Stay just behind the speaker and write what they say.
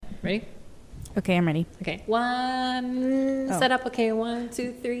Ready? Okay, I'm ready. Okay. Set up. Okay, 1,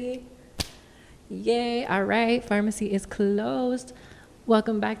 2, 3. Yay. All right. Pharmacy is closed.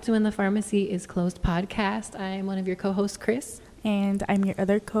 Welcome back to When the Pharmacy is Closed podcast. I'm one of your co-hosts, Chris. And I'm your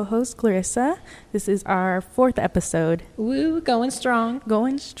other co-host, Clarissa. This is our 4th episode. Woo, going strong.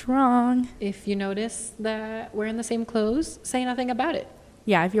 Going strong. If you notice that we're in the same clothes, say nothing about it.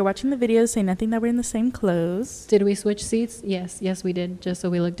 Yeah, if you're watching the video, say nothing that we're in the same clothes. Did we switch seats? Yes, we did, just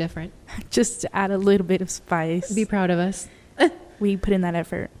so we look different. Just to add a little bit of spice. Be proud of us. We put in that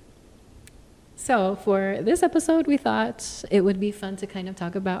effort. So for this episode, we thought it would be fun to kind of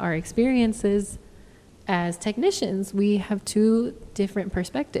talk about our experiences as technicians. We have 2 different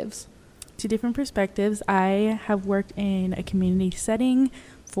perspectives. 2 different perspectives. I have worked in a community setting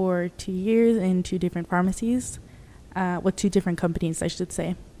for 2 years in 2 different pharmacies. 2 different companies, I should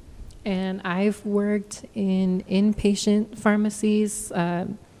say. And I've worked in inpatient pharmacies, a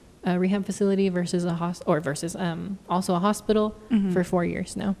rehab facility versus also a hospital for 4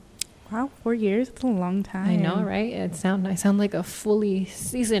 years now. Wow, 4 years? It's a long time. I know, right? I sound like a fully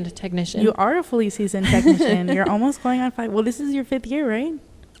seasoned technician. You are a fully seasoned technician. You're almost going on 5. Well, this is your 5th year, right?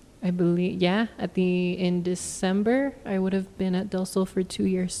 I believe, yeah. In December, I would have been at Del Sol for 2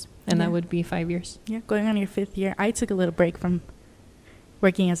 years, and that would be 5 years. Yeah, going on your 5th year. I took a little break from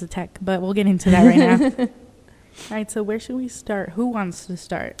working as a tech, but we'll get into that right now. All right, so where should we start? Who wants to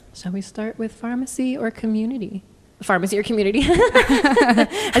start? Shall we start with pharmacy or community? Pharmacy or community? I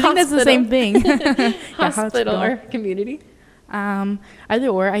think that's the same thing. Hospital or community? Either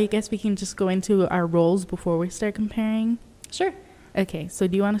or. I guess we can just go into our roles before we start comparing. Sure. Okay, so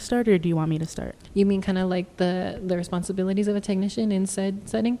do you want to start or do you want me to start? You mean kind of like the responsibilities of a technician in said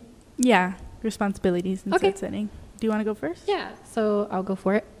setting? Yeah, responsibilities in said setting. Do you want to go first? Yeah, so I'll go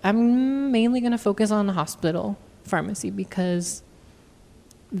for it. I'm mainly going to focus on the hospital pharmacy because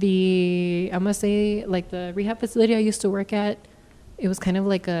I'm going to say like the rehab facility I used to work at, it was kind of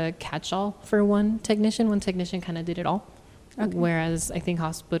like a catch-all for one technician. One technician kind of did it all. Okay. Whereas I think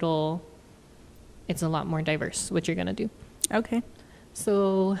hospital, it's a lot more diverse what you're going to do. Okay.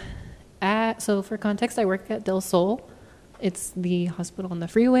 So for context, I work at Del Sol. It's the hospital on the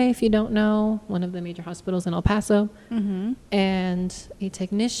freeway, if you don't know, one of the major hospitals in El Paso. Mm-hmm. And a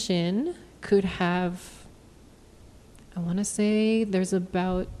technician could have, I want to say there's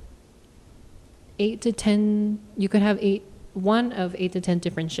about 8 to 10, you could have one of 8 to 10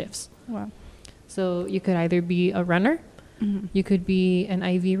 different shifts. Wow. So you could either be a runner, you could be an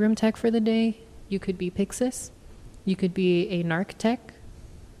IV room tech for the day, you could be Pyxis, you could be a narc tech,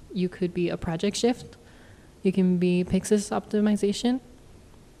 you could be a project shift, you can be Pyxis optimization.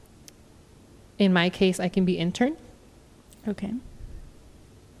 In my case, I can be intern. Okay.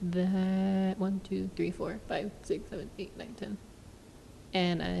 That 1, 2, 3, 4, 5, 6, 7, 8, 9, 10.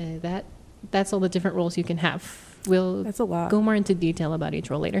 And that's all the different roles you can have. That's a lot. Go more into detail about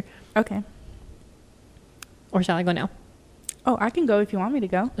each role later. Okay. Or shall I go now? Oh, I can go if you want me to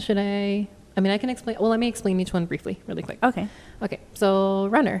go. Should I? I mean, I can explain. Well, let me explain each one briefly, really quick. Okay. So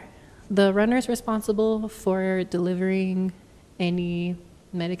runner. The runner is responsible for delivering any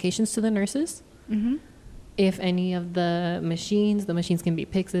medications to the nurses. Mm-hmm. If any of the machines can be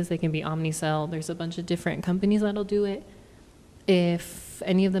Pyxis, they can be Omnicell. There's a bunch of different companies that'll do it. If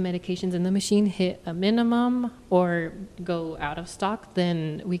any of the medications in the machine hit a minimum or go out of stock,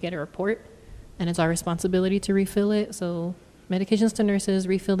 then we get a report, and it's our responsibility to refill it. So medications to nurses,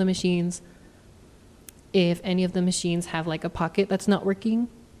 refill the machines. If any of the machines have like a pocket that's not working,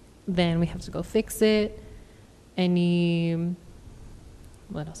 then we have to go fix it.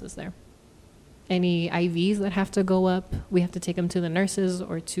 What else is there? Any IVs that have to go up, we have to take them to the nurses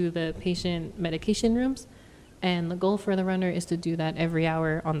or to the patient medication rooms. And the goal for the runner is to do that every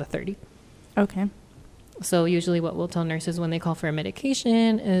hour on the 30. Okay. So usually what we'll tell nurses when they call for a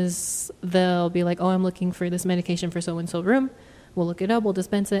medication is they'll be like, oh, I'm looking for this medication for so-and-so room. We'll look it up, we'll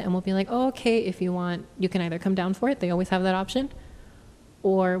dispense it, and we'll be like, oh, okay, if you want, you can either come down for it. They always have that option.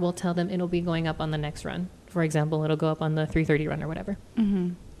 Or we'll tell them it'll be going up on the next run. For example, it'll go up on the 3:30 run or whatever.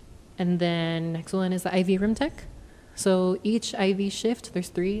 Mm-hmm. And then next one is the IV room tech. So each IV shift, there's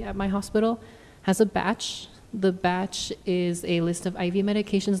 3 at my hospital, has a batch. The batch is a list of IV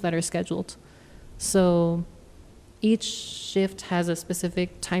medications that are scheduled. So each shift has a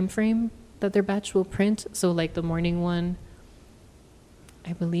specific time frame that their batch will print. So like the morning one,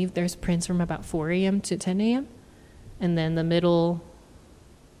 I believe there's prints from about 4 a.m. to 10 a.m. And then the middle,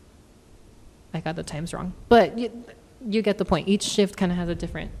 I got the times wrong. But you get the point. Each shift kind of has a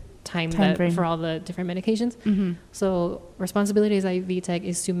different time for all the different medications. Mm-hmm. So responsibility as IV tech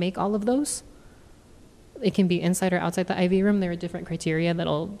is to make all of those. It can be inside or outside the IV room. There are different criteria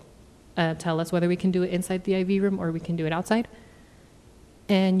that'll tell us whether we can do it inside the IV room or we can do it outside.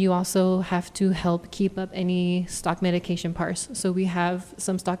 And you also have to help keep up any stock medication pars. So we have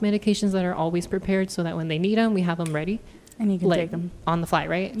some stock medications that are always prepared so that when they need them, we have them ready. And you can like, take them on the fly,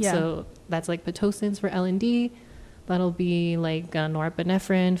 right? Yeah. So that's like Pitocins for L&D. That'll be like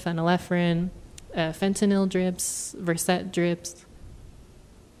norepinephrine, phenylephrine, fentanyl drips, Versed drips,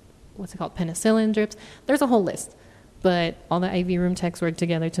 what's it called, penicillin drips. There's a whole list. But all the IV room techs work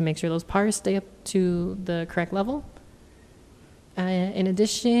together to make sure those pars stay up to the correct level. In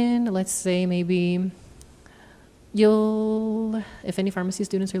addition, let's say maybe if any pharmacy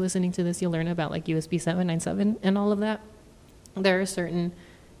students are listening to this, you'll learn about like USB 797 and all of that. There are certain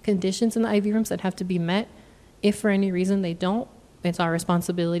conditions in the IV rooms that have to be met. If for any reason they don't, it's our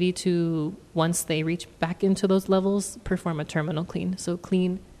responsibility to, once they reach back into those levels, perform a terminal clean. So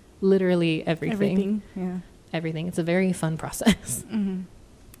clean literally everything. Yeah. Everything. It's a very fun process. Mm-hmm.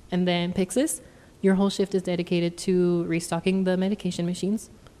 And then Pyxis, your whole shift is dedicated to restocking the medication machines.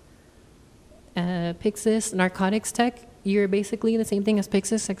 Pyxis, narcotics tech, you're basically the same thing as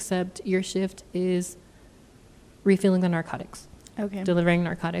Pyxis, except your shift is refilling the narcotics. Okay. Delivering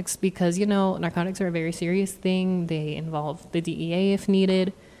narcotics, because, narcotics are a very serious thing. They involve the DEA if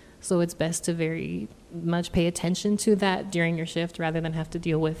needed. So it's best to very much pay attention to that during your shift rather than have to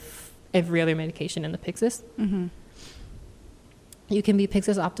deal with every other medication in the Pyxis. Mm-hmm. You can be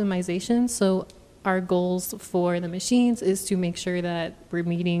Pyxis optimization. So our goals for the machines is to make sure that we're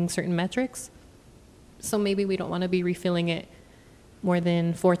meeting certain metrics. So maybe we don't want to be refilling it more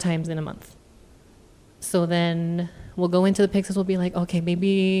than 4 times in a month. So then we'll go into the Pyxis, we'll be like, okay,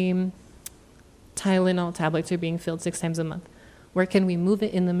 maybe Tylenol tablets are being filled 6 times a month. Where can we move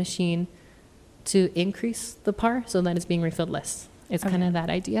it in the machine to increase the par so that it's being refilled less? It's kind of that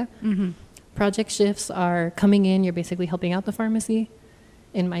idea. Mm-hmm. Project shifts are coming in. You're basically helping out the pharmacy.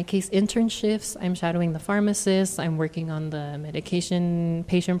 In my case, intern shifts, I'm shadowing the pharmacist. I'm working on the medication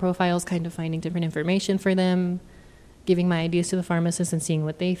patient profiles, kind of finding different information for them, giving my ideas to the pharmacist and seeing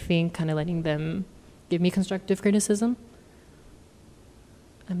what they think, kind of letting them give me constructive criticism.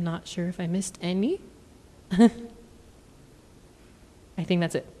 I'm not sure if I missed any. I think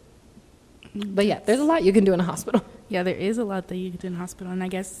that's it. But yeah, there's a lot you can do in a hospital. Yeah, there is a lot that you can do in a hospital, and I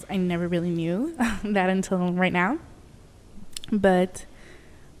guess I never really knew that until right now. But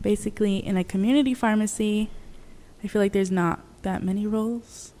basically, in a community pharmacy, I feel like there's not that many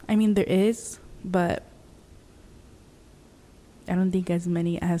roles. I mean, there is, but I don't think as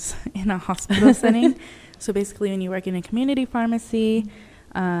many as in a hospital setting. So basically, when you work in a community pharmacy,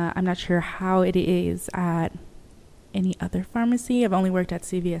 I'm not sure how it is at any other pharmacy. I've only worked at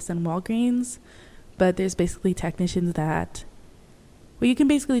CVS and Walgreens, but there's basically technicians that, well, you can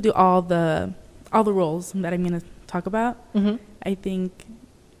basically do all the roles that I'm going to talk about. Mm-hmm. I think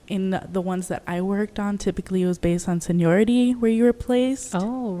in the ones that I worked on, typically it was based on seniority where you were placed.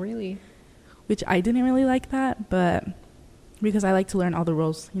 Oh, really? Which I didn't really like that, but because I like to learn all the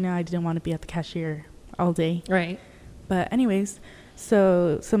roles. I didn't want to be at the cashier all day. Right. But anyways,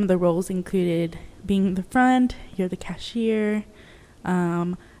 so some of the roles included being in the front, you're the cashier.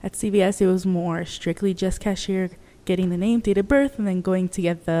 At CVS, it was more strictly just cashier, getting the name, date of birth, and then going to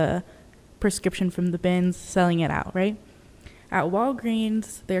get the prescription from the bins, selling it out, right? At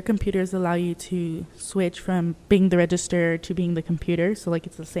Walgreens, their computers allow you to switch from being the register to being the computer. So, like,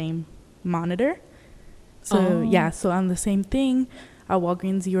 it's the same monitor. So, so on the same thing, at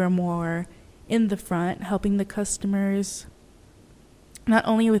Walgreens, you are more in the front, helping the customers, not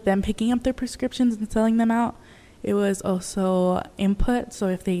only with them picking up their prescriptions and selling them out, it was also input. So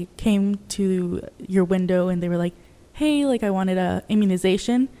if they came to your window and they were like, hey, like, I wanted a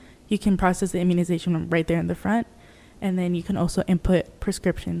immunization, you can process the immunization right there in the front. And then you can also input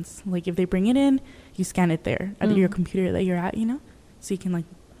prescriptions. Like, if they bring it in, you scan it there at your computer that you're at, So you can, like,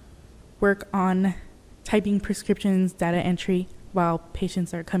 work on typing prescriptions, data entry, while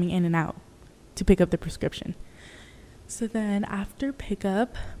patients are coming in and out to pick up the prescription. So then after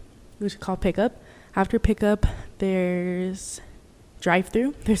pickup, which is called pickup, after pickup, there's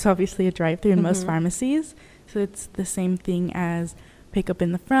drive-through. There's obviously a drive-through in most pharmacies. So it's the same thing as pick up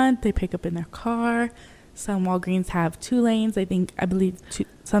in the front. They pick up in their car. Some Walgreens have 2 lanes. I believe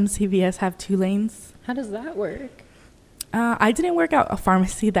some CVS have 2 lanes. How does that work? I didn't work out a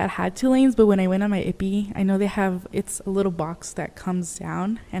pharmacy that had 2 lanes, but when I went on my IPI, I know they have, it's a little box that comes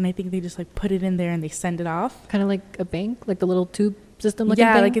down, and I think they just like put it in there and they send it off. Kind of like a bank, like the little tube system looking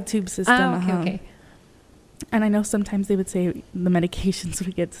thing? Yeah, like a tube system. Okay. And I know sometimes they would say the medications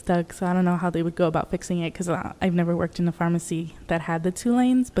would get stuck, so I don't know how they would go about fixing it, because I've never worked in a pharmacy that had the 2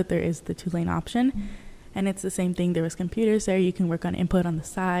 lanes, but there is the 2 lane option. And it's the same thing. There was computers there. You can work on input on the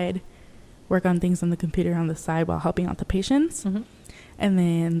side. work on things on the computer on the side while helping out the patients. Mm-hmm. And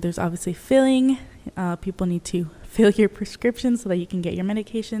then there's obviously filling. People need to fill your prescriptions so that you can get your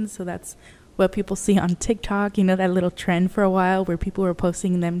medications. So that's what people see on TikTok, you know, that little trend for a while where people were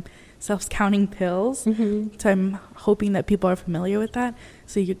posting themselves counting pills. Mm-hmm. So I'm hoping that people are familiar with that.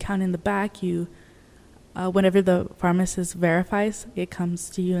 So you count in the back, whenever the pharmacist verifies, it comes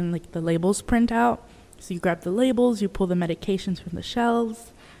to you and like the labels print out. So you grab the labels, you pull the medications from the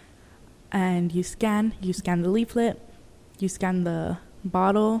shelves, and you scan the leaflet, you scan the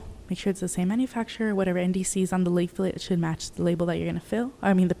bottle, make sure it's the same manufacturer, whatever NDC is on the leaflet should match the label that you're going to fill.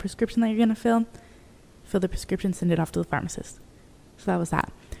 The prescription that you're going to fill the prescription, send it off to the pharmacist. So that was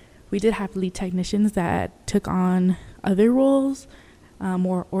that. We did have lead technicians that took on other roles,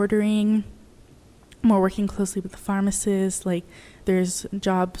 more ordering, more working closely with the pharmacist. Like there's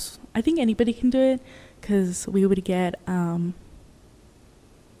jobs, I think anybody can do it, because we would get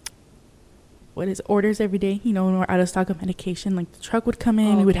orders every day, you know, when we're out of stock of medication. Like the truck would come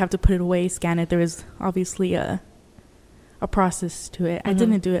in, we would have to put it away, scan it. There was obviously a process to it. I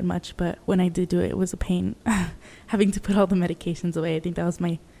didn't do it much, but when I did do it, it was a pain having to put all the medications away. I think that was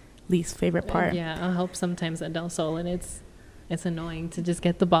my least favorite part. Yeah, I'll help sometimes at Del Sol, and it's annoying to just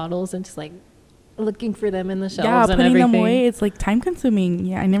get the bottles and just like looking for them in the shelves. Yeah, and putting everything. them away, it's like time consuming.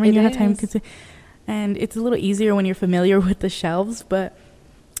 Yeah, I never knew how time consuming. And it's a little easier when you're familiar with the shelves, but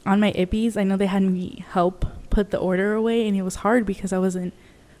on my IPPs, I know they had me help put the order away, and it was hard because I wasn't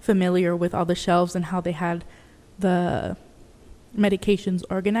familiar with all the shelves and how they had the medications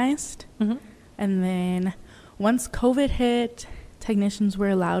organized. Mm-hmm. And then once COVID hit, technicians were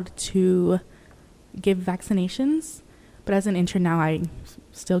allowed to give vaccinations. But as an intern now, I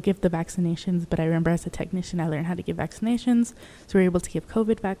still give the vaccinations. But I remember as a technician, I learned how to give vaccinations. So we're able to give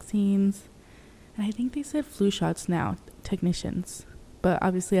COVID vaccines. And I think they said flu shots now, technicians. But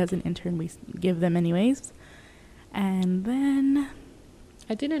obviously as an intern, we give them anyways. And then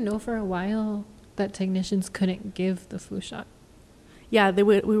I didn't know for a while that technicians couldn't give the flu shot. Yeah,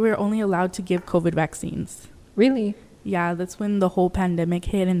 we were only allowed to give COVID vaccines. Really? Yeah, that's when the whole pandemic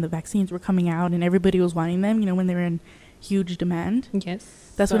hit and the vaccines were coming out and everybody was wanting them, you know, when they were in huge demand.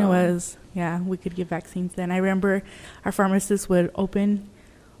 Yes. That's when it was, yeah, we could give vaccines then. I remember our pharmacist would open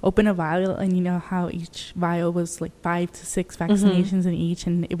a vial, and you know how each vial was like 5 to 6 vaccinations in each,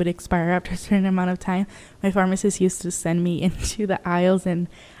 and it would expire after a certain amount of time. My pharmacist used to send me into the aisles and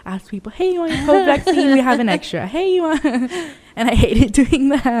ask people, hey, you want your COVID vaccine? We have an extra. Hey, you want? And I hated doing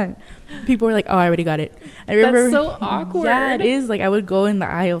that. People were like, oh, I already got it. I remember, that's so awkward. Yeah, it is. Like I would go in the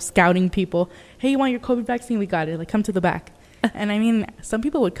aisle scouting people. Hey, you want your COVID vaccine? We got it. Like, come to the back. And I mean, some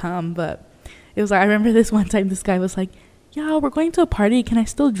people would come, but it was like, I remember this one time, this guy was like, yeah, we're going to a party. Can I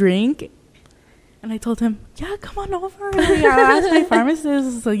still drink? And I told him, yeah, come on over. Like, I'll ask my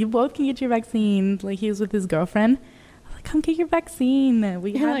pharmacist so you both can get your vaccine. Like, he was with his girlfriend. I was like, come get your vaccine.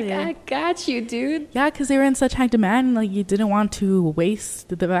 We You're have like, it. I got you, dude. Yeah, because they were in such high demand. Like, you didn't want to waste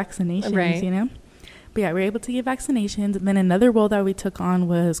the vaccinations, right. You know? But yeah, we were able to get vaccinations. And then another role that we took on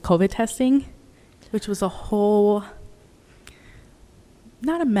was COVID testing, which was a whole,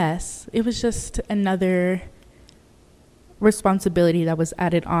 not a mess. It was just another responsibility that was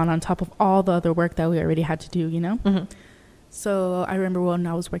added on top of all the other work that we already had to do, you know? Mm-hmm. So I remember when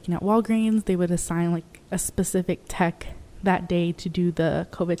I was working at Walgreens, they would assign like a specific tech that day to do the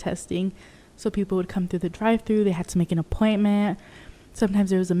COVID testing. So people would come through the drive-thru. They had to make an appointment.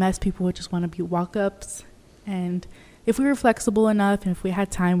 Sometimes there was a mess. People would just want to be walk-ups. And if we were flexible enough and if we had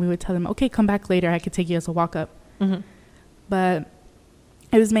time, we would tell them, okay, come back later. I could take you as a walk-up. Mm-hmm. But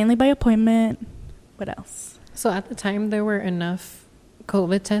it was mainly by appointment. What else? So at the time, there were enough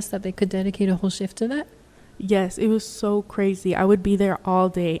COVID tests that they could dedicate a whole shift to that? Yes, it was so crazy. I would be there all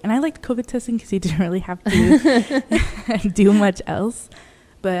day. And I liked COVID testing because you didn't really have to do much else.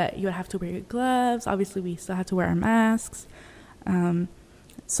 But you would have to wear your gloves. Obviously, we still had to wear our masks.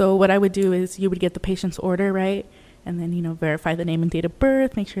 So what I would do is you would get the patient's order, right? And then, you know, verify the name and date of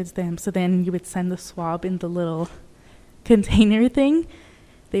birth, make sure it's them. So then you would send the swab in the little container thing.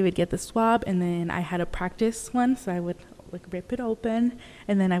 They would get the swab, and then I had a practice one, so I would like rip it open,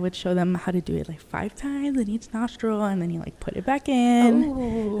 and then I would show them how to do it like 5 times in each nostril, and then you like put it back in.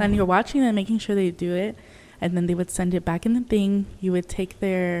 Oh. And you're watching them, making sure they do it, and then they would send it back in the thing. You would take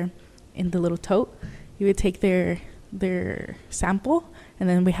in the little tote, you would take their sample, and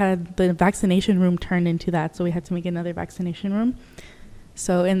then we had the vaccination room turned into that, so we had to make another vaccination room.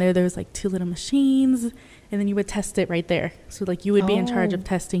 So in there was like 2 little machines, and then you would test it right there. So like you would be in charge of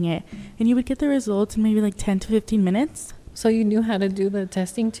testing it, and you would get the results in maybe like 10 to 15 minutes. So you knew how to do the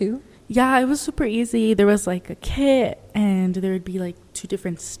testing too? Yeah, it was super easy. There was like a kit, and there would be like 2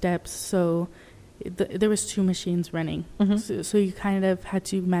 different steps. So there was 2 machines running. So you kind of had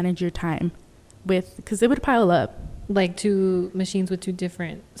to manage your time because it would pile up. Like 2 machines with 2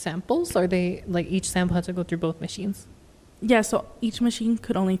 different samples? Or they like each sample had to go through both machines? Yeah, so each machine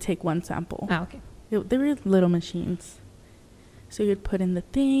could only take 1 sample. Ah, okay. They were little machines. So you'd put in the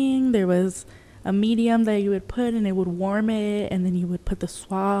thing. There was a medium that you would put, and it would warm it, and then you would put the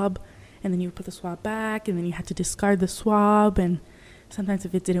swab, and then you would put the swab back, and then you had to discard the swab, and sometimes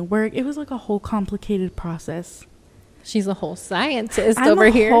if it didn't work, it was like a whole complicated process. She's a whole scientist I'm over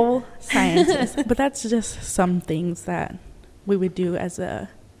a here. Whole scientist, but that's just some things that we would do as a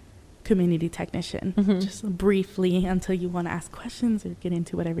community technician, just briefly until you want to ask questions or get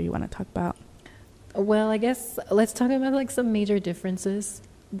into whatever you want to talk about. Well, I guess let's talk about like some major differences.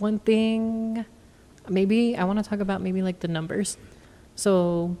 One thing, maybe I want to talk about maybe like the numbers.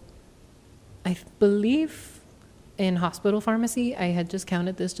 So I believe in hospital pharmacy, I had just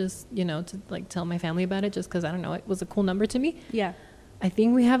counted this just, to like tell my family about it just because, I don't know, it was a cool number to me. Yeah. I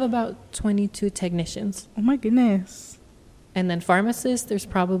think we have about 22 technicians. Oh my goodness. And then pharmacists, there's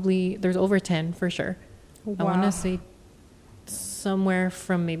over 10 for sure. Wow. I want to say somewhere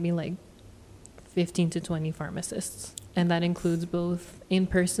from maybe like 15 to 20 pharmacists. And that includes both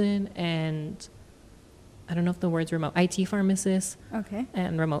in-person and, I don't know if the word's remote, IT pharmacists. Okay.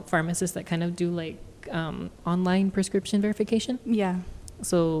 And remote pharmacists that kind of do like online prescription verification. Yeah.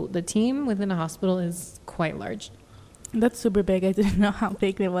 So the team within a hospital is quite large. That's super big. I didn't know how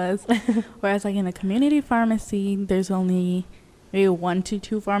big it was. Whereas like in a community pharmacy, there's only maybe 1 to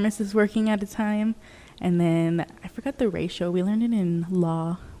 2 pharmacists working at a time. And then I forgot the ratio. We learned it in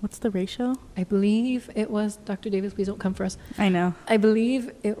law. What's the ratio? I believe it was, Dr. Davis, please don't come for us. I know. I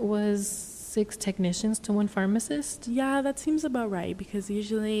believe it was 6 technicians to 1 pharmacist. Yeah, that seems about right, because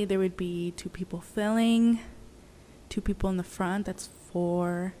usually there would be 2 people filling, 2 people in the front. That's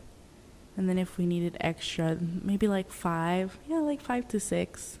 4. And then if we needed extra, maybe like 5. Yeah, like 5 to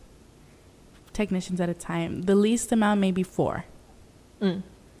 6 technicians at a time. The least amount, maybe 4.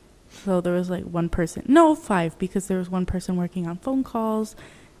 So there was like 1 person. No, 5, because there was 1 person working on phone calls,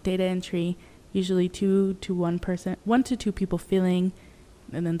 data entry, usually 2 to 1 person, 1 to 2 people filling.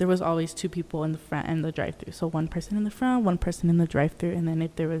 And then there was always 2 people in the front and the drive-thru. So 1 person in the front, 1 person in the drive-thru. And then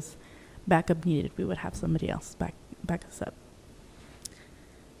if there was backup needed, we would have somebody else back us up.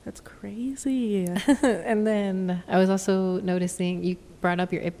 That's crazy. And then I was also noticing you brought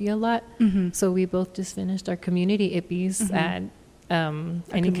up your IPI a lot. So we both just finished our community IPIs at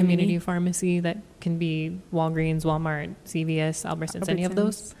any community pharmacy that can be Walgreens, Walmart, CVS, Albertsons, any of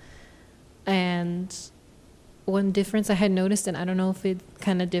those. And one difference I had noticed, and I don't know if it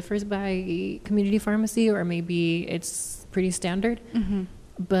kind of differs by community pharmacy or maybe it's pretty standard,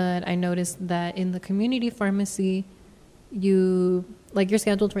 but I noticed that in the community pharmacy, you're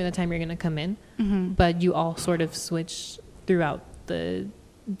scheduled for the time you're going to come in, but you all sort of switch throughout the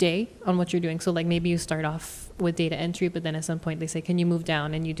day on what you're doing. So like maybe you start off with data entry, but then at some point they say, can you move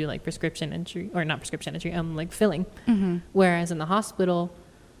down, and you do like prescription entry, or not prescription entry, like filling. Whereas in the hospital,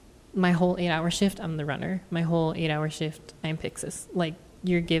 my whole 8-hour shift, I'm the runner. My whole 8-hour shift, I'm Pixis. Like,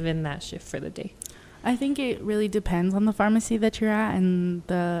 you're given that shift for the day. I think it really depends on the pharmacy that you're at and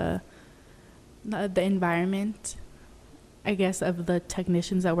the environment, I guess, of the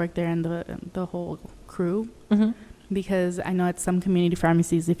technicians that work there and the whole crew. Because I know at some community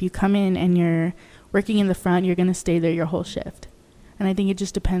pharmacies, if you come in and you're working in the front, you're going to stay there your whole shift. And I think it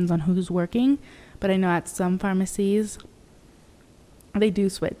just depends on who's working. But I know at some pharmacies, they do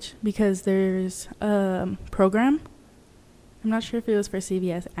switch because there's a program. I'm not sure if it was for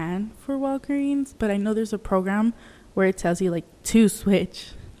CVS and for Walgreens, but I know there's a program where it tells you like to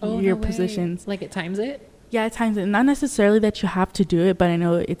switch your positions. Like it times it? Yeah, it times it. Not necessarily that you have to do it, but I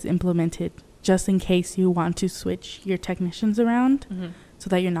know it's implemented just in case you want to switch your technicians around so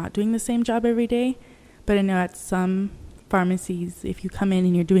that you're not doing the same job every day. But I know at some pharmacies, if you come in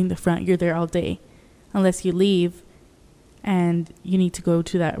and you're doing the front, you're there all day unless you leave and you need to go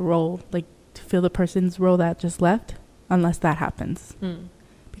to that role, like to fill the person's role that just left, unless that happens.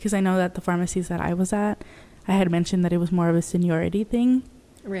 Because I know that the pharmacies that I was at, I had mentioned that it was more of a seniority thing.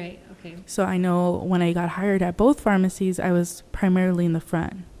 Right, okay. So I know when I got hired at both pharmacies, I was primarily in the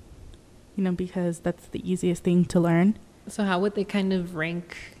front, because that's the easiest thing to learn. So how would they kind of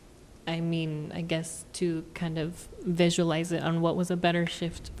rank, I guess, to kind of visualize it on what was a better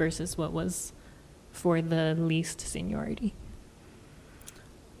shift versus what was for the least seniority?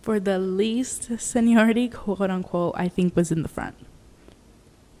 For the least seniority, quote unquote, I think was in the front.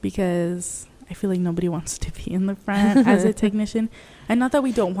 Because I feel like nobody wants to be in the front as a technician. And not that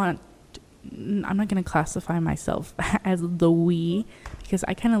we don't want I'm not going to classify myself as the we, because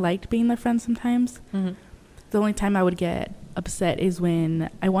I kind of liked being the friend sometimes. Mm-hmm. The only time I would get upset is when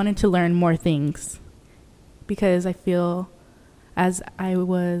I wanted to learn more things, because I feel as I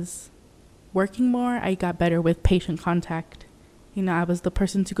was working more, I got better with patient contact. You know, I was the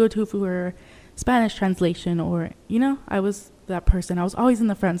person to go to for Spanish translation, or, you know, I was that person. I was always in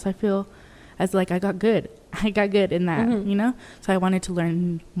the front, so I feel as like I got good in that, Mm-hmm. you know? So I wanted to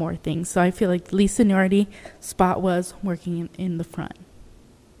learn more things. So I feel like the least seniority spot was working in the front.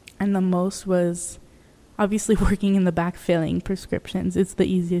 And the most was obviously working in the back filling prescriptions. It's the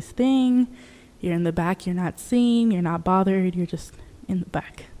easiest thing. You're in the back, you're not seen, you're not bothered, you're just in the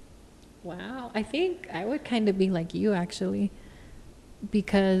back. Wow. I think I would kind of be like you, actually,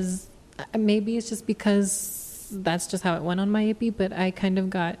 because maybe it's just because that's just how it went on my AP, but I kind of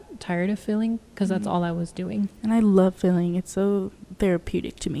got tired of filling because that's all I was doing. And I love filling. It's so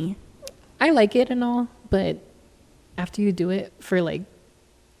therapeutic to me. I like it and all, but after you do it for like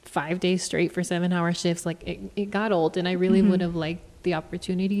 5 days straight for 7-hour shifts, like it got old, and I really would have liked the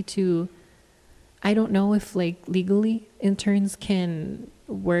opportunity to, I don't know if like legally interns can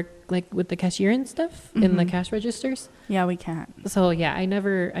work like with the cashier and stuff in the cash registers. Yeah, we can't. So yeah, I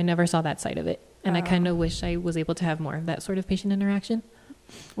never saw that side of it. And I kind of wish I was able to have more of that sort of patient interaction.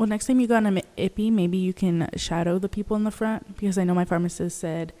 Well, next time you go on an IPI, maybe you can shadow the people in the front, because I know my pharmacist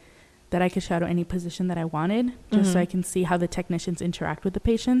said that I could shadow any position that I wanted, just so I can see how the technicians interact with the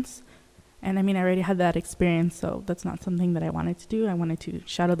patients. And I mean, I already had that experience, so that's not something that I wanted to do. I wanted to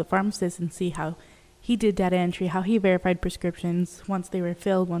shadow the pharmacist and see how he did data entry, how he verified prescriptions once they were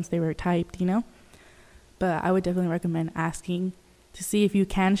filled, once they were typed, you know? But I would definitely recommend asking to see if you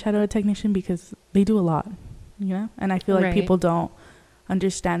can shadow a technician, because they do a lot, you know? And I feel like people don't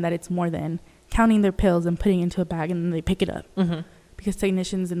understand that it's more than counting their pills and putting it into a bag and then they pick it up. Because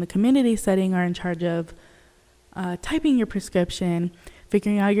technicians in the community setting are in charge of typing your prescription,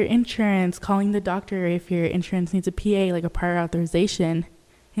 figuring out your insurance, calling the doctor if your insurance needs a PA, like a prior authorization.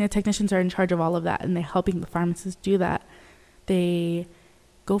 You know, technicians are in charge of all of that, and they're helping the pharmacist do that. They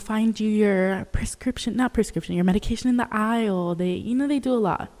go find you your your medication in the aisle. They do a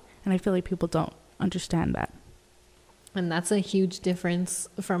lot. And I feel like people don't understand that. And that's a huge difference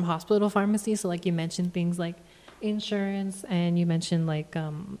from hospital pharmacy. So like you mentioned things like insurance, and you mentioned like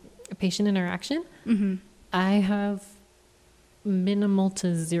patient interaction. I have minimal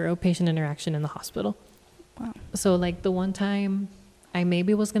to zero patient interaction in the hospital. Wow. So like the one time I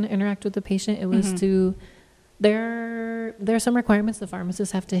maybe was going to interact with the patient, it was to, there are some requirements the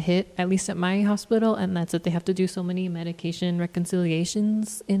pharmacists have to hit, at least at my hospital, and that's that they have to do so many medication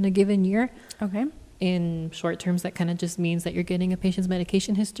reconciliations in a given year. Okay. In short terms, that kind of just means that you're getting a patient's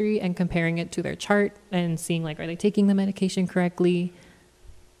medication history and comparing it to their chart and seeing like, are they taking the medication correctly?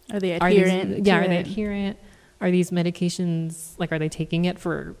 Are they adherent? Are they adherent? Are these medications, like, are they taking it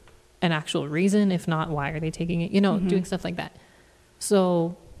for an actual reason? If not, why are they taking it? You know, doing stuff like that.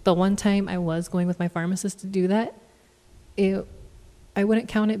 So the one time I was going with my pharmacist to do that, I wouldn't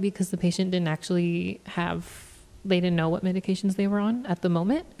count it because the patient didn't actually they didn't know what medications they were on at the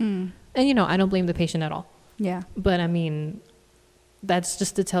moment. And, you know, I don't blame the patient at all. Yeah. But I mean, that's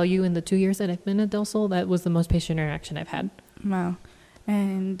just to tell you, in the 2 years that I've been at Del Sol, that was the most patient interaction I've had. Wow.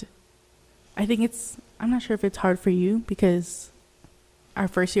 And I think I'm not sure if it's hard for you, because our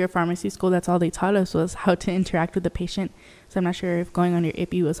first year of pharmacy school, that's all they taught us was how to interact with the patient. So I'm not sure if going on your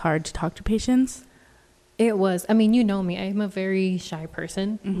IPI was hard to talk to patients. It was. I mean, you know me. I'm a very shy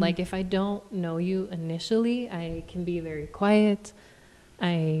person. Like, if I don't know you initially, I can be very quiet.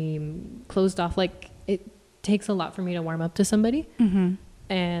 I'm closed off. Like, it takes a lot for me to warm up to somebody.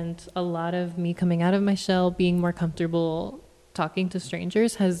 And a lot of me coming out of my shell, being more comfortable talking to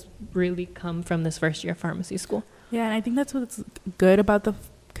strangers, has really come from this first year of pharmacy school. Yeah, and I think that's what's good about the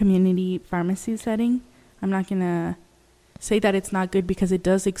community pharmacy setting. I'm not going to say that it's not good, because it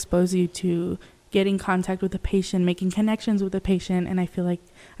does expose you to getting contact with the patient, making connections with the patient. And I feel like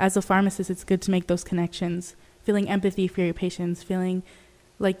as a pharmacist, it's good to make those connections, feeling empathy for your patients, feeling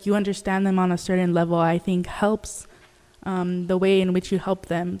like you understand them on a certain level, I think helps the way in which you help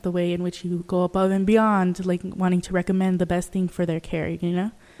them, the way in which you go above and beyond, like wanting to recommend the best thing for their care, you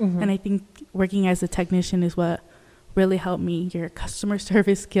know? And I think working as a technician is what really helped me. Your customer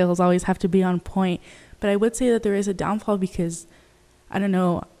service skills always have to be on point. But I would say that there is a downfall, because I don't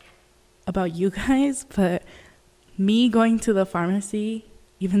know about you guys, but me going to the pharmacy,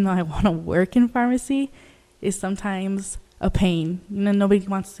 even though I want to work in pharmacy, is sometimes a pain. You know, nobody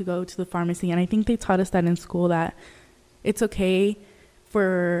wants to go to the pharmacy. And I think they taught us that in school, that it's okay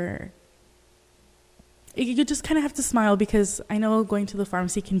for you just kind of have to smile, because I know going to the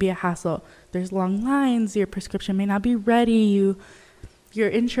pharmacy can be a hassle. There's long lines. Your prescription may not be ready. Your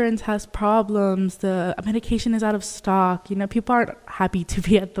insurance has problems. The medication is out of stock. People aren't happy to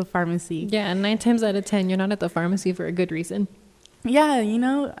be at the pharmacy. Yeah, and 9 times out of 10, you're not at the pharmacy for a good reason. Yeah,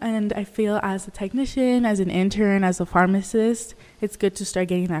 and I feel as a technician, as an intern, as a pharmacist, it's good to start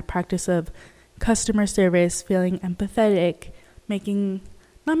getting that practice of customer service, feeling empathetic,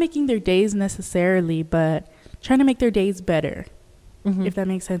 not making their days necessarily, but trying to make their days better, if that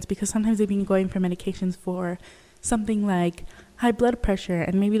makes sense. Because sometimes they've been going for medications for something like high blood pressure,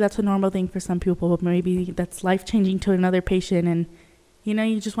 and maybe that's a normal thing for some people, but maybe that's life-changing to another patient, and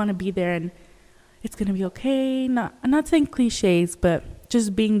you just want to be there, and it's going to be okay. I'm not saying cliches, but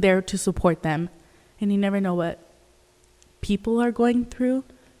just being there to support them. And you never know what people are going through,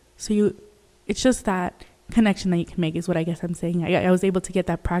 so it's just that connection that you can make is what I guess I'm saying. I was able to get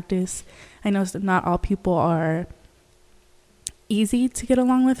that practice. I know that not all people are easy to get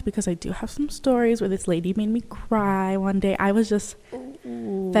along with, because I do have some stories where this lady made me cry one day. I was just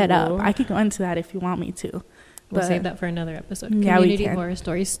fed up. I could go into that if you want me to. We'll save that for another episode. Yeah, Community horror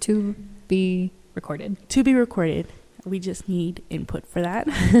stories to be recorded. We just need input for that.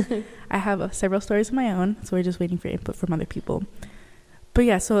 I have several stories of my own, so we're just waiting for input from other people. But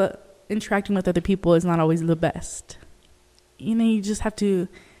yeah, so interacting with other people is not always the best. You just have to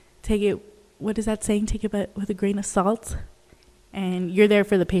take it, what is that saying? Take it with a grain of salt. And you're there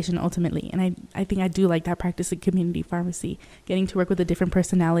for the patient ultimately. And I think I do like that practice in community pharmacy, getting to work with the different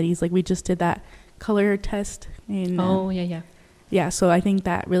personalities. Like we just did that color test. Yeah, so I think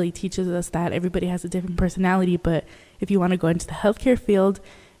that really teaches us that everybody has a different personality. But if you want to go into the healthcare field,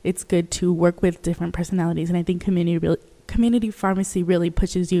 it's good to work with different personalities. And I think community pharmacy really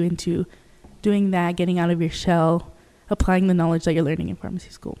pushes you into doing that, getting out of your shell, applying the knowledge that you're learning in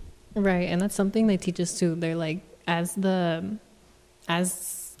pharmacy school. Right, and that's something they teach us too. They're like, as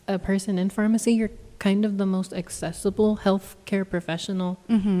a person in pharmacy, you're kind of the most accessible healthcare professional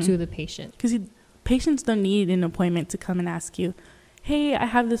to the patient. Because patients don't need an appointment to come and ask you, hey, I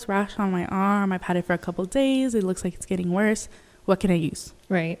have this rash on my arm. I've had it for a couple of days. It looks like it's getting worse. What can I use?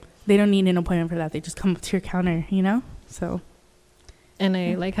 Right. They don't need an appointment for that. They just come up to your counter, So. And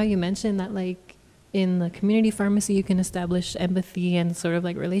I like how you mentioned that, like, in the community pharmacy, you can establish empathy and sort of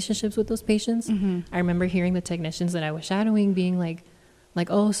like relationships with those patients. I remember hearing the technicians that I was shadowing being like,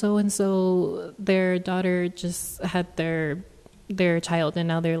 oh, so-and-so, their daughter just had their child and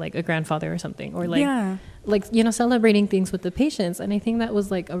now they're like a grandfather or something, or celebrating things with the patients. And I think that was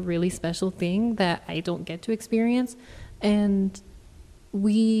like a really special thing that I don't get to experience. And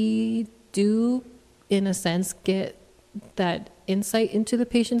we do, in a sense, get that insight into the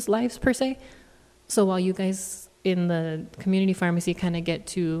patient's lives per se. So while you guys in the community pharmacy kind of get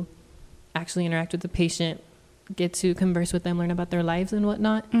to actually interact with the patient, get to converse with them, learn about their lives and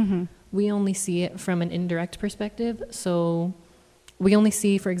whatnot, we only see it from an indirect perspective. So we only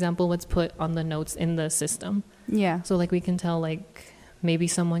see, for example, what's put on the notes in the system. Yeah. So like we can tell, like, maybe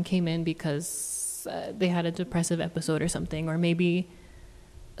someone came in because they had a depressive episode or something, or maybe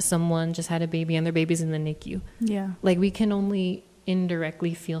someone just had a baby and their baby's in the NICU. Yeah. Like we can only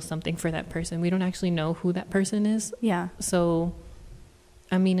indirectly feel something for that person. We don't actually know who that person is. Yeah. So,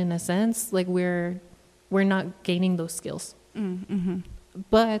 I mean, in a sense, like we're not gaining those skills.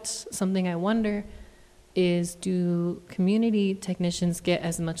 But something I wonder is, do community technicians get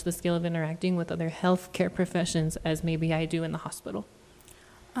as much the skill of interacting with other healthcare professions as maybe I do in the hospital?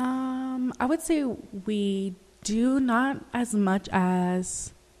 I would say we do, not as much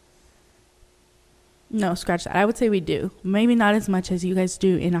as... No, scratch that. I would say we do. Maybe not as much as you guys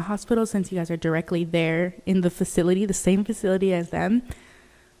do in a hospital, since you guys are directly there in the facility, the same facility as them.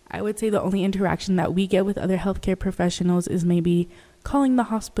 I would say the only interaction that we get with other healthcare professionals is maybe calling the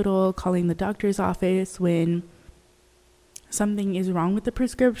hospital, calling the doctor's office when something is wrong with the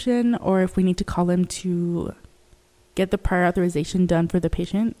prescription, or if we need to call them to get the prior authorization done for the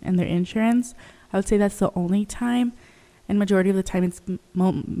patient and their insurance. I would say that's the only time. And majority of the time, it's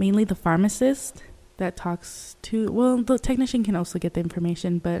mainly the pharmacist that talks to, well, the technician can also get the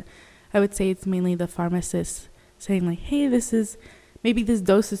information, but I would say it's mainly the pharmacist saying like, hey, maybe this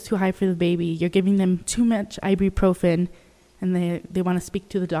dose is too high for the baby. You're giving them too much ibuprofen, and they want to speak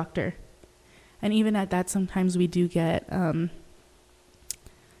to the doctor. And even at that, sometimes we do get, some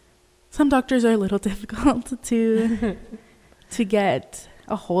doctors are a little difficult to get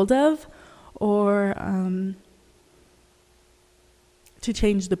a hold of, or to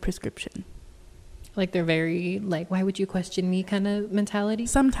change the prescription. Like they're very, like, why would you question me kind of mentality?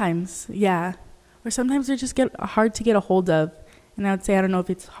 Sometimes, yeah. Or sometimes they just get hard to get a hold of. And I would say, I don't know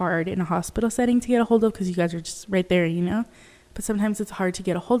if it's hard in a hospital setting to get a hold of because you guys are just right there, you know. But sometimes it's hard to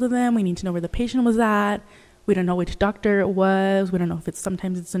get a hold of them. We need to know where the patient was at. We don't know which doctor it was. We don't know if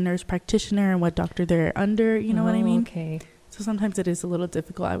sometimes it's a nurse practitioner and what doctor they're under. You know what I mean? Okay. So sometimes it is a little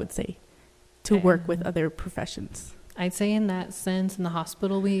difficult, I would say, to work with other professions. I'd say in that sense, in the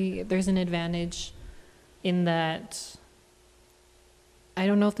hospital, there's an advantage in that. I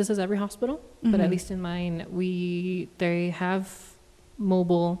don't know if this is every hospital, but at least in mine, they have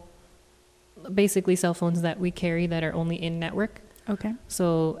mobile, basically cell phones that we carry that are only in network. Okay.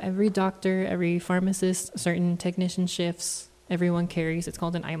 So every doctor, every pharmacist, certain technician shifts, everyone carries. It's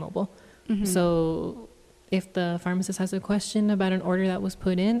called an iMobile. So if the pharmacist has a question about an order that was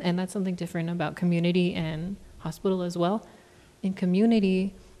put in, and that's something different about community and hospital as well. In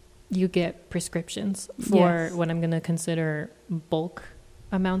community, you get prescriptions for what I'm going to consider bulk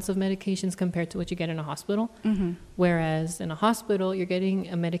amounts of medications compared to what you get in a hospital. Whereas in a hospital, you're getting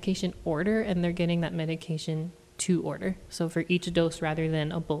a medication order and they're getting that medication to order. So for each dose rather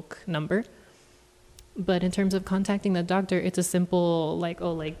than a bulk number. But in terms of contacting the doctor, it's a simple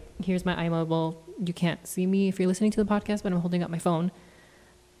here's my iMobile. You can't see me if you're listening to the podcast, but I'm holding up my phone.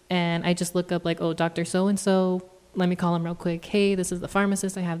 And I just look up Dr. So-and-so, let me call him real quick. Hey, this is the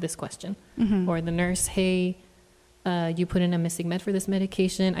pharmacist. I have this question. Or the nurse, hey, you put in a missing med for this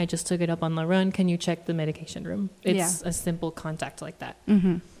medication. I just took it up on the run. Can you check the medication room? It's a simple contact like that.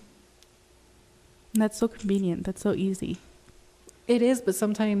 That's so convenient. That's so easy. It is, but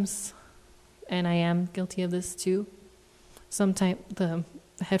sometimes, and I am guilty of this too, sometimes the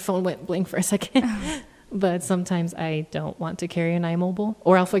headphone went bling for a second, but sometimes I don't want to carry an iMobile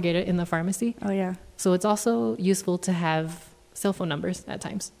or I'll forget it in the pharmacy. Oh, yeah. So it's also useful to have cell phone numbers at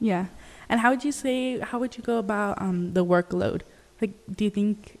times. Yeah. And how would you go about the workload? Like, do you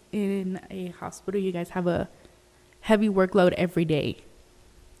think in a hospital you guys have a heavy workload every day?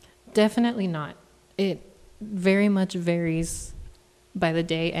 Definitely not. It very much varies by the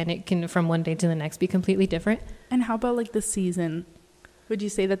day, and it can from one day to the next be completely different. And how about the season? Would you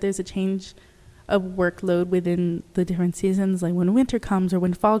say that there's a change of workload within the different seasons? Like when winter comes or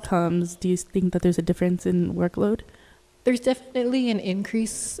when fall comes, do you think that there's a difference in workload? There's definitely an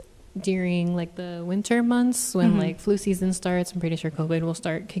increase during the winter months when flu season starts. I'm pretty sure COVID will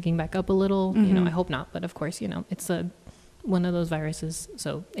start kicking back up a little. I hope not, but of course, it's one of those viruses,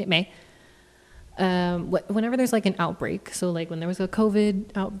 so it may. Whenever there's an outbreak, so when there was a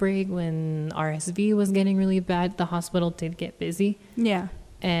COVID outbreak, when RSV was getting really bad, the hospital did get busy. Yeah.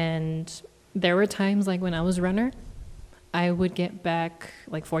 And there were times when I was runner, I would get back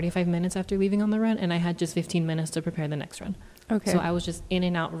 45 minutes after leaving on the run, and I had just 15 minutes to prepare the next run. Okay. So I was just in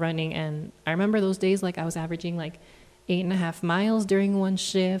and out running, and I remember those days I was averaging 8.5 miles during one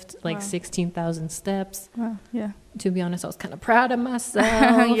shift, wow. 16,000 steps. Wow, yeah. To be honest, I was kind of proud of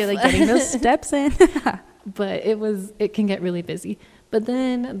myself. You're getting those steps in. But it can get really busy. But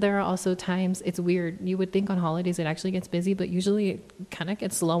then there are also times, it's weird. You would think on holidays it actually gets busy, but usually it kind of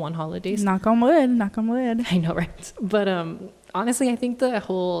gets slow on holidays. Knock on wood, knock on wood. I know, right? But honestly, I think the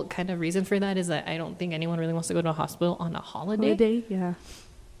whole kind of reason for that is that I don't think anyone really wants to go to a hospital on a holiday. Yeah.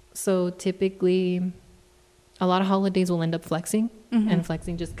 So typically, a lot of holidays will end up flexing. And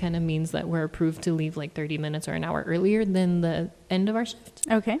flexing just kind of means that we're approved to leave 30 minutes or an hour earlier than the end of our shift.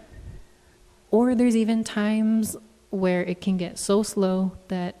 Okay. Or there's even times where it can get so slow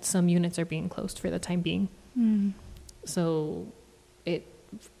that some units are being closed for the time being. So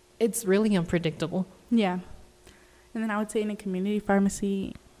it's really unpredictable. Yeah. And then I would say in a community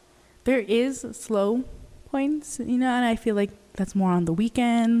pharmacy, there is slow points, and I feel like that's more on the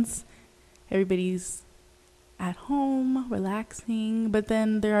weekends. Everybody's at home, relaxing. But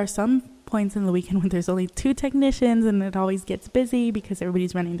then there are some points in the weekend when there's only 2 technicians and it always gets busy because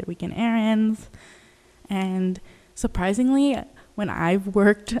everybody's running their weekend errands. And surprisingly, when I've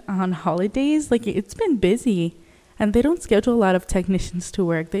worked on holidays, it's been busy. And they don't schedule a lot of technicians to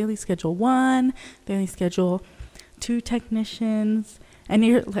work. They only schedule 1. They only schedule 2 technicians. And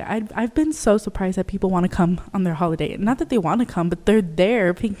I've been so surprised that people want to come on their holiday. Not that they want to come, but they're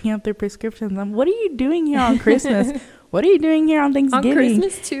there picking up their prescriptions. What are you doing here on Christmas? What are you doing here on Thanksgiving? On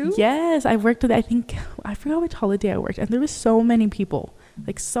Christmas too? Yes, I worked with, I forgot which holiday I worked. And there was so many people.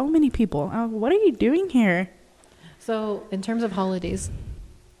 So many people. What are you doing here? So in terms of holidays,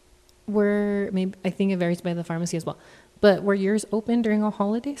 I think it varies by the pharmacy as well. But were yours open during all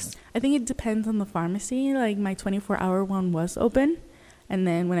holidays? I think it depends on the pharmacy. My 24-hour one was open. And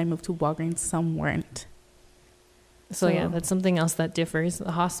then when I moved to Walgreens, some weren't. So yeah, that's something else that differs.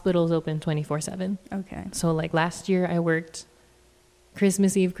 The hospital is open 24/7. Okay. So last year I worked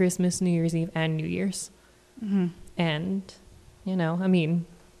Christmas Eve, Christmas, New Year's Eve, and New Year's. And you know, I mean,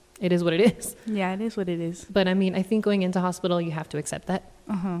 it is what it is. Yeah, it is what it is. But I mean, I think going into hospital, you have to accept that.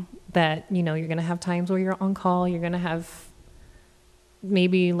 That, you know, you're going to have times where you're on call. You're going to have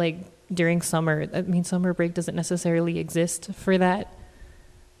maybe like during summer. I mean, summer break doesn't necessarily exist for that.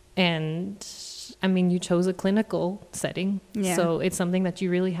 And I mean, you chose a clinical setting. Yeah. So it's something that you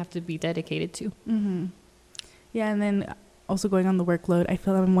really have to be dedicated to. Yeah. And then also going on the workload, I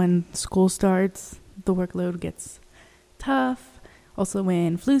feel like when school starts, the workload gets tough. Also,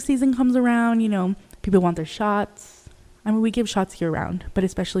 when flu season comes around, you know, people want their shots. I mean, we give shots year round, but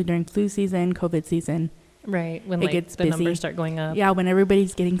especially during flu season, COVID season. Right. When like the numbers start going up. Yeah. When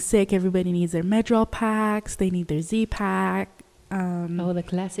everybody's getting sick, everybody needs their Medrol packs. They need their Z-Pack. The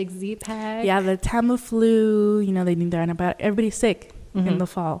classic Z-Pack. Yeah. The Tamiflu, you know, they need their antibiotic. Everybody's sick in the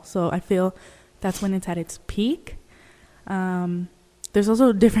fall. So I feel that's when it's at its peak. There's also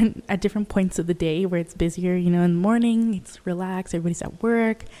at different points of the day where it's busier. You know, in the morning, it's relaxed. Everybody's at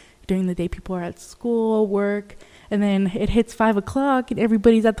work. During the day, people are at school, work. And then it hits 5 o'clock and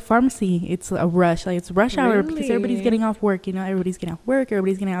everybody's at the pharmacy. It's a rush. Like, it's rush hour because everybody's getting off work. You know, everybody's getting off work.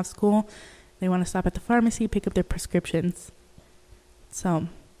 Everybody's getting off school. They want to stop at the pharmacy, pick up their prescriptions. So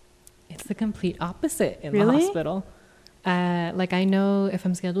it's the complete opposite in the hospital. Like, I know if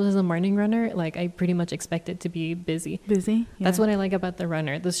I'm scheduled as a morning runner, like, I pretty much expect it to be busy. Yeah. That's what I like about the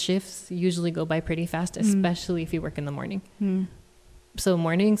runner. The shifts usually go by pretty fast, especially if you work in the morning. So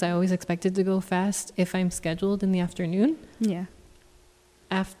mornings, I always expect it to go fast if I'm scheduled in the afternoon. Yeah.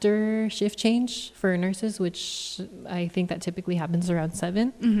 After shift change for nurses, which I think that typically happens around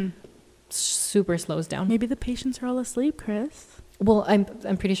 7, super slows down. Maybe the patients are all asleep, Chris. Well,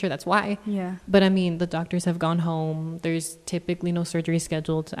 I'm pretty sure that's why. Yeah. But I mean, the doctors have gone home. There's typically no surgery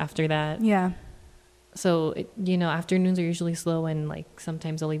scheduled after that. Yeah. So, you know, afternoons are usually slow, and like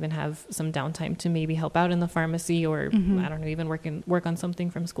sometimes I'll even have some downtime to maybe help out in the pharmacy or I don't know, even work on something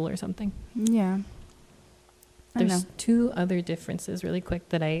from school or something. Yeah. There's 2 other differences really quick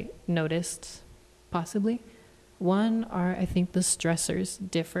that I noticed possibly. One are, I think the stressors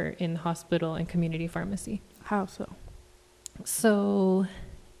differ in hospital and community pharmacy. How so? So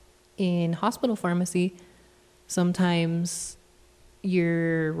in hospital pharmacy, sometimes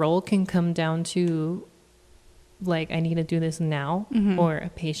your role can come down to like, I need to do this now, or a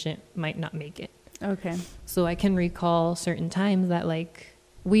patient might not make it. Okay. So I can recall certain times that, like,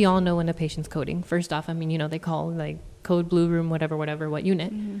 we all know when a patient's coding. First off, I mean, you know, they call like code blue room, whatever, what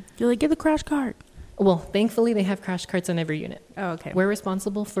unit. You're like, get the crash cart. Well, thankfully they have crash carts in every unit. Oh, okay. We're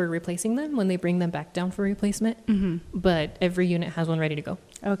responsible for replacing them when they bring them back down for replacement. But every unit has one ready to go.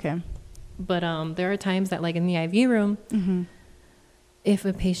 Okay. But there are times that, like in the IV room, if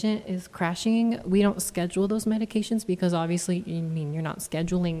a patient is crashing, we don't schedule those medications because obviously, I mean, you're not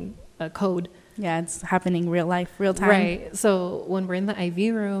scheduling a code. Yeah, it's happening real life, real time. Right. So when we're in the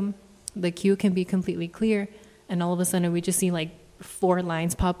IV room, the queue can be completely clear, and all of a sudden we just see like 4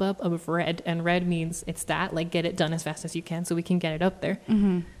 lines pop up of red, and red means it's that, like, get it done as fast as you can so we can get it up there.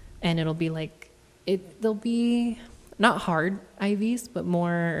 And it'll be like, they'll be not hard IVs, but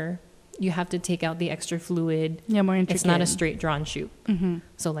more, you have to take out the extra fluid. Yeah, more intricate. It's not a straight drawn chute.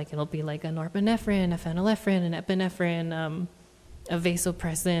 So like it'll be like a norepinephrine, a phenylephrine, an epinephrine, a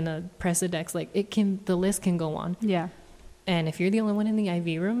vasopressin, a Presidex. Like the list can go on. Yeah. And if you're the only one in the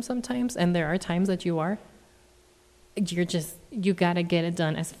IV room sometimes, and there are times that you are, you got to get it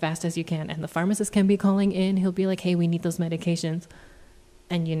done as fast as you can. And the pharmacist can be calling in. He'll be like, hey, we need those medications.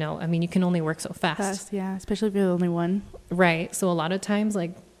 And, you know, I mean, you can only work so fast. Yeah, especially if you're the only one. Right. So a lot of times,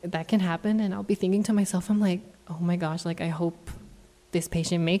 like, that can happen. And I'll be thinking to myself, I'm like, oh, my gosh, like, I hope this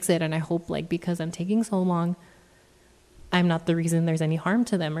patient makes it. And I hope, like, because I'm taking so long, I'm not the reason there's any harm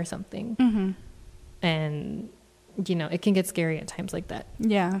to them or something. And, you know, it can get scary at times like that.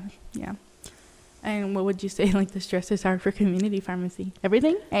 Yeah, yeah. And what would you say, like, the stresses are for community pharmacy?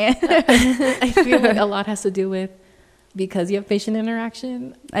 Everything? I feel like a lot has to do with, because you have patient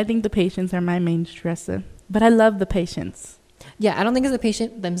interaction. I think the patients are my main stressor. But I love the patients. Yeah, I don't think it's the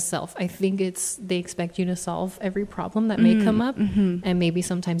patient themselves. I think they expect you to solve every problem that may come up. And maybe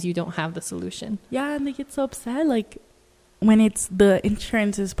sometimes you don't have the solution. Yeah, and they get so upset. Like, when it's the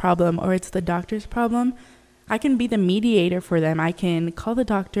insurance's problem or it's the doctor's problem, I can be the mediator for them. I can call the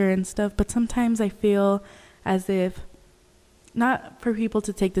doctor and stuff, but sometimes I feel as if, not for people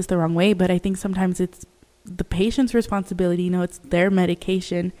to take this the wrong way, but I think sometimes it's the patient's responsibility. You know, it's their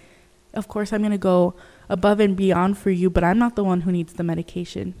medication. Of course, I'm going to go above and beyond for you, but I'm not the one who needs the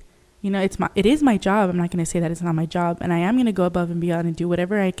medication. You know, it is my job. I'm not going to say that it's not my job, and I am going to go above and beyond and do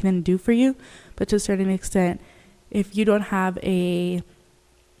whatever I can do for you. But to a certain extent, if you don't have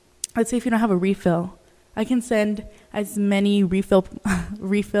let's say if you don't have a refill, I can send as many refill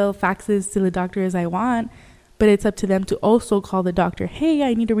faxes to the doctor as I want, but it's up to them to also call the doctor. Hey,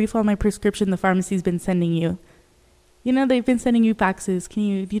 I need to refill my prescription the pharmacy's been sending you. You know, they've been sending you faxes. Do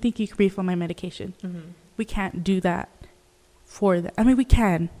you think you could refill my medication? We can't do that for them. I mean, we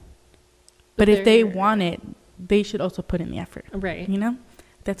can, but if they want it, they should also put in the effort. Right. You know,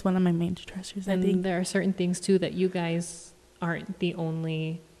 that's one of my main stressors. And I think there are certain things too that you guys aren't the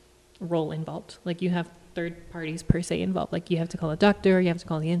only role involved. Like, you have third parties per se involved. Like, you have to call a doctor, you have to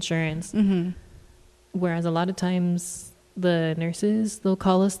call the insurance. Whereas a lot of times the nurses, they'll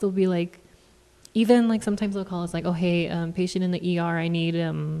call us, they'll be like, even like sometimes they'll call us like, oh, hey, patient in the ER, I need,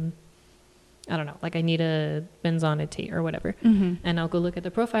 I don't know, like I need a benzonatate or whatever. And I'll go look at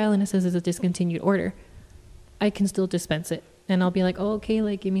the profile and it says it's a discontinued order. I can still dispense it. And I'll be like, oh, okay,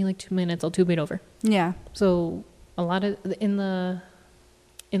 like give me like 2 minutes, I'll tube it over. Yeah. So a lot of, in the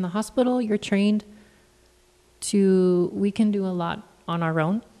hospital, you're trained we can do a lot on our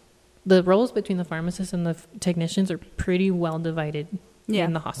own. The roles between the pharmacists and the technicians are pretty well divided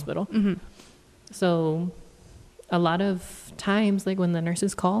in the hospital. So a lot of times, like when the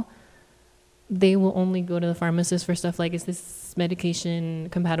nurses call, they will only go to the pharmacist for stuff like, is this medication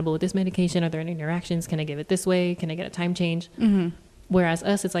compatible with this medication? Are there any interactions? Can I give it this way? Can I get a time change? Whereas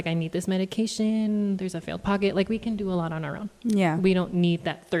us, it's like, I need this medication. There's a failed pocket. Like, we can do a lot on our own. Yeah. We don't need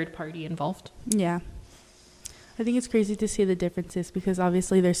that third party involved. Yeah. I think it's crazy to see the differences because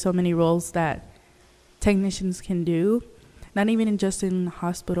obviously there's so many roles that technicians can do, not even just in a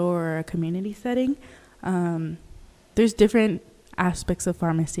hospital or a community setting. There's different aspects of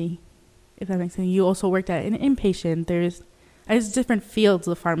pharmacy, if that makes sense. You also worked at an inpatient. There's different fields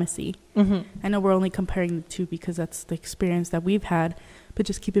of pharmacy. I know we're only comparing the two because that's the experience that we've had, but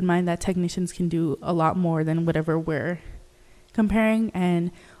just keep in mind that technicians can do a lot more than whatever we're comparing.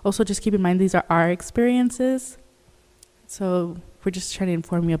 And also just keep in mind these are our experiences. So we're just trying to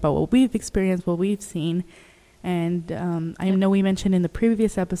inform you about what we've experienced, what we've seen. And I know we mentioned in the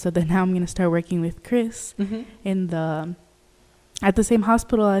previous episode that now I'm going to start working with Chris at the same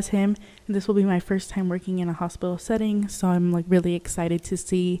hospital as him. And this will be my first time working in a hospital setting. So I'm like really excited to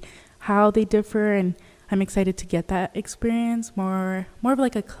see how they differ. And I'm excited to get that experience, more of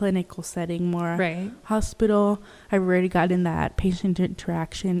like a clinical setting, more hospital. I've already gotten that patient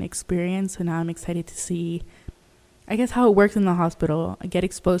interaction experience. So now I'm excited to see, I guess, how it works in the hospital. I get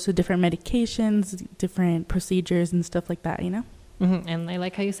exposed to different medications, different procedures and stuff like that, you know? And I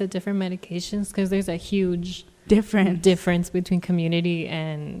like how you said different medications because there's a huge difference between community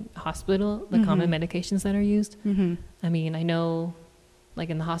and hospital, the common medications that are used. I mean, I know, like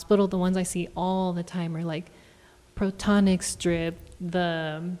in the hospital, the ones I see all the time are like Protonic strip.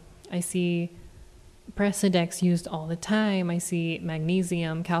 I see Presidex used all the time. I see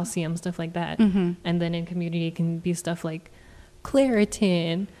magnesium, calcium, stuff like that. And then in community, it can be stuff like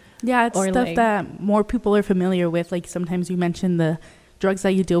Claritin. Yeah, it's stuff like that more people are familiar with. Like sometimes you mention the drugs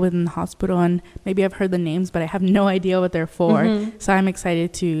that you deal with in the hospital, and maybe I've heard the names, but I have no idea what they're for. So I'm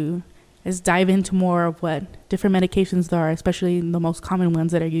excited to just dive into more of what different medications there are, especially the most common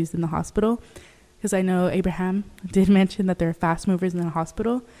ones that are used in the hospital. Because I know Abraham did mention that there are fast movers in the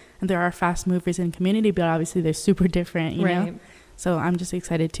hospital and there are fast movers in community, but obviously they're super different, you know? So I'm just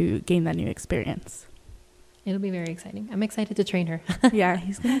excited to gain that new experience. It'll be very exciting. I'm excited to train her. Yeah,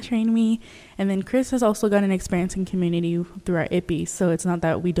 he's going to train me. And then Chris has also got an experience in community through our IPI. So it's not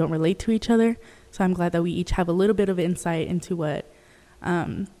that we don't relate to each other. So I'm glad that we each have a little bit of insight into what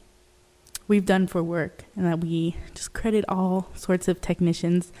we've done for work, and that we just credit all sorts of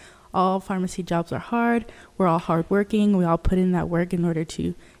technicians. All pharmacy jobs are hard. We're all hardworking. We all put in that work in order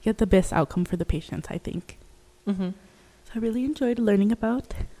to get the best outcome for the patients, I think. So I really enjoyed learning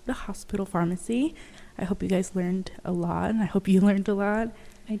about the hospital pharmacy. I hope you guys learned a lot, and I hope you learned a lot.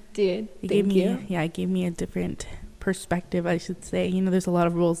 I did. Thank you. Yeah, it gave me a different perspective, I should say. You know, there's a lot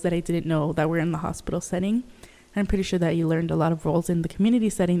of roles that I didn't know that were in the hospital setting. I'm pretty sure that you learned a lot of roles in the community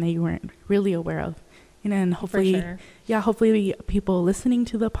setting that you weren't really aware of. You know, and hopefully, hopefully people listening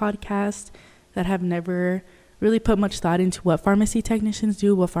to the podcast that have never really put much thought into what pharmacy technicians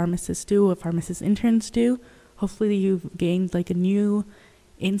do, what pharmacists do, what pharmacist interns do. Hopefully you've gained like a new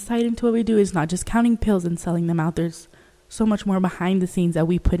insight into what we do. Is not just counting pills and selling them out. There's so much more behind the scenes that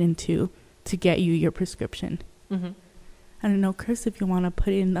we put into to get you your prescription. I don't know, Chris, if you want to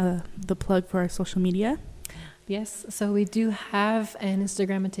put in the plug for our social media. Yes, so we do have an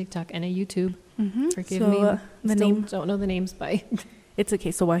Instagram, a TikTok, and a YouTube. Forgive me. The name, don't know the names by. It's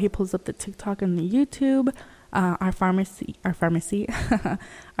okay. So while he pulls up the TikTok and the YouTube, our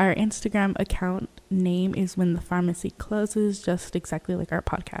Instagram account name is When the Pharmacy Closes, just exactly like our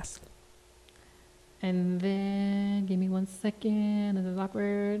podcast. And then, give me 1 second. This is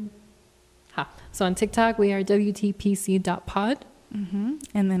awkward. So on TikTok, we are WTPC.pod. And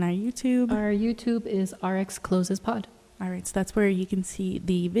then our YouTube. Our YouTube is RX Closes Pod. All right, so that's where you can see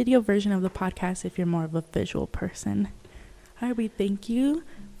the video version of the podcast if you're more of a visual person. All right, we thank you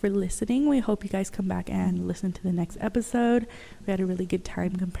for listening. We hope you guys come back and listen to the next episode. We had a really good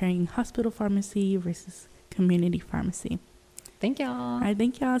time comparing hospital pharmacy versus community pharmacy. Thank y'all. All right,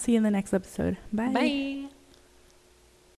 thank y'all. See you in the next episode. Bye. Bye.